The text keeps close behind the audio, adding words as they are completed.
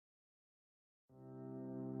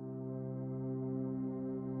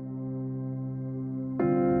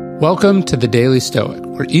Welcome to the Daily Stoic,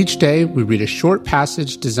 where each day we read a short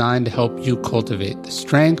passage designed to help you cultivate the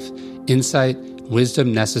strength, insight, and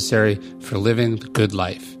wisdom necessary for living the good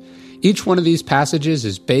life. Each one of these passages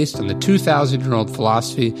is based on the 2,000-year-old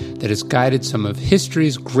philosophy that has guided some of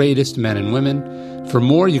history's greatest men and women. For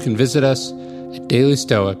more, you can visit us at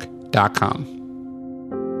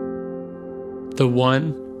dailystoic.com. The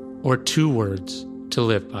one or two words to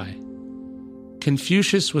live by.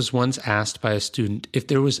 Confucius was once asked by a student if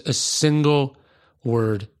there was a single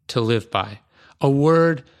word to live by, a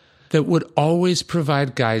word that would always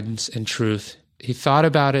provide guidance and truth. He thought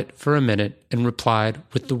about it for a minute and replied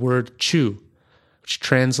with the word chew, which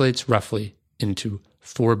translates roughly into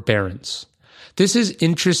forbearance. This is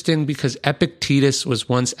interesting because Epictetus was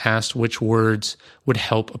once asked which words would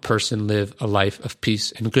help a person live a life of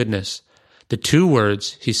peace and goodness. The two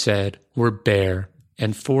words, he said, were bear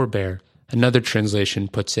and forbear. Another translation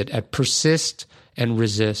puts it at persist and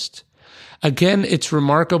resist. Again, it's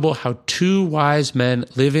remarkable how two wise men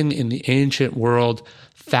living in the ancient world,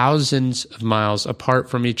 thousands of miles apart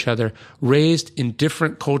from each other, raised in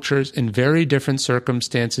different cultures, in very different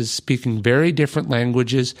circumstances, speaking very different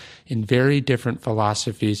languages, in very different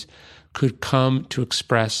philosophies, could come to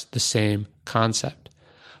express the same concept.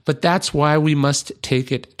 But that's why we must take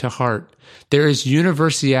it to heart. There is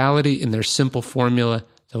universality in their simple formula,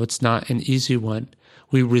 though it's not an easy one.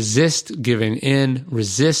 We resist giving in,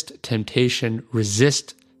 resist temptation,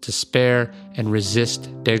 resist despair, and resist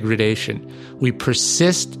degradation. We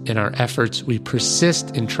persist in our efforts. We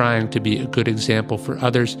persist in trying to be a good example for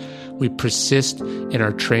others. We persist in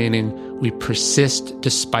our training. We persist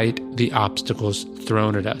despite the obstacles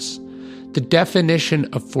thrown at us. The definition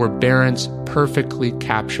of forbearance perfectly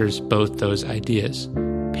captures both those ideas.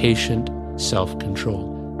 Patient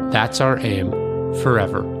self-control. That's our aim.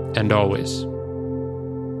 Forever and always.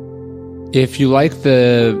 If you like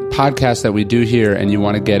the podcast that we do here and you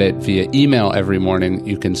want to get it via email every morning,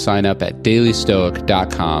 you can sign up at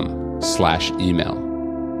dailystoic.com/email.